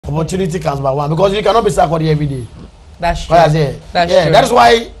Opportunity comes by one because you cannot be Sarkodie every day. That's true. That's true. That is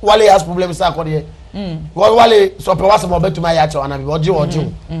why Wale has problems with Sarkodie. Because Wale so perhaps more to my yacht and I'm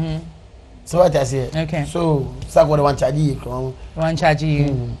so what I say. Okay. So Sarkodie one charge you. One charge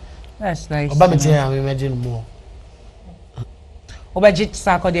you. That's nice. I'm imagine more. Budget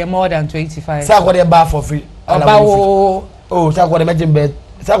Sarkodie more than 25. Sarkodie bar for free. Oh, Sarkodie imagine bed.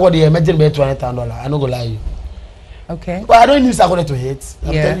 Sarkodie imagine bed $20,000. I no go lie you. Okay. But I don't need Sarkodie to hate.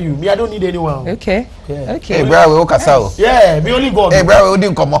 I'm telling you, me I don't need anyone. Okay. Yeah. Okay. Hey, bro, we okasa. Yeah, me only God. Hey, bro, we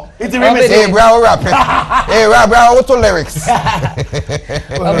didn't come up. It's remember. Hey, bro, rap. Hey, bro, what to lyrics?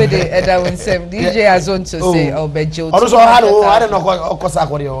 Obede Edawin Sem DJ Azonto say Obejo. Also, I don't know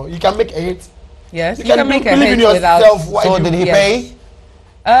Sarkodie. You can make a hit. Yes, you can make a hit without. So did he pay?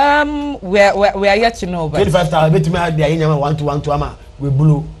 We are yet to know, but 25,000. Bet me had the Inyama 1-2-1 ama we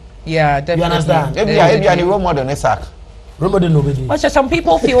blue. yeah, definitely. You understand? Maybe I need role model in sack. Remember the nobody. But some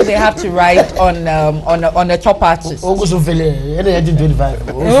people feel they have to write on a top artist. Oh, go so fele. Any 25.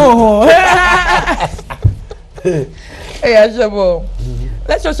 Oh. Yeah, so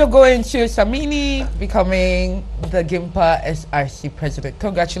let's also go into Samini becoming the Gimpa SRC president.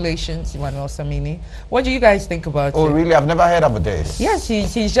 Congratulations, Emmanuel Samini. What do you guys think about it? Oh, really? I've never heard of this. Yes,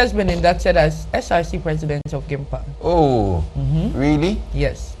 he's just been inducted as SRC president of Gimpa. Oh, really?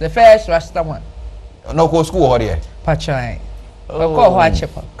 Yes, the first Rasta one. No go school or there? Pachai. Oh.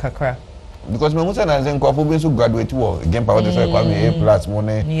 Kakra. Because my mother and Kwafu been so graduate to again power to say A+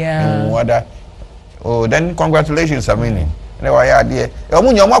 money. Yeah. Oh, then congratulations, Samini. Anyway, yeah, dear.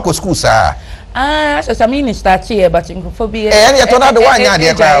 You go school, sir. So Samini starts here, but in Ingrophobia. Eh, you turn out the one here,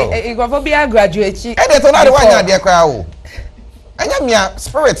 dear crowd. Ingrophobia graduate. Eh, they turn out the one here, dear crowd. And you have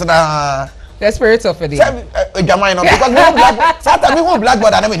spirit na. The spirit of it. Jamaica, because we want black. Sometimes we want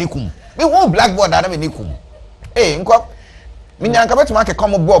blackboard and we nikum. We want blackboard and we nikum. Eh, inko. Me nyanka betu make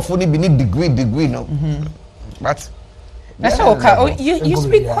come board for ni degree no. But that's okay. You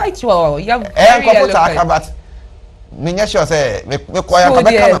speak quite well. You have very eloquent. Minya sure say me kwaya ka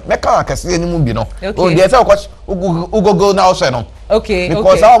me ka akase ni mu bi no. Oh, dey say go now say no. Okay,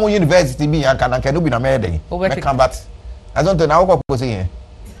 because our university bi yan kan no bi na me dey. Me kan but I don't know what purpose here.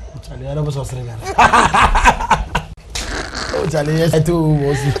 Charlie, I don't so srega. Oh, Charlie, yes too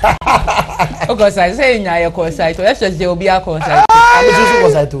was. Okay, so I say nya your course site. Let's just dey obi a course site. I'm just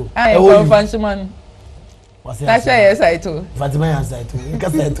course site too. I fancy man. That's why yes I too. Fatima yes site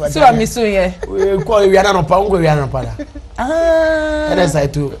too. So I'm so here. We call we are not pa, we are not pa. And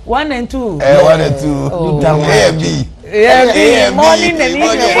site too. 1 and 2. 1 and 2. Look down. A and B. Morning and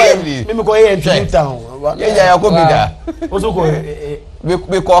evening. Me go here in town. Yeah, go be there. Also go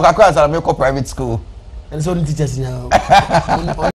we call Kakra and me call private school. And so the teachers now.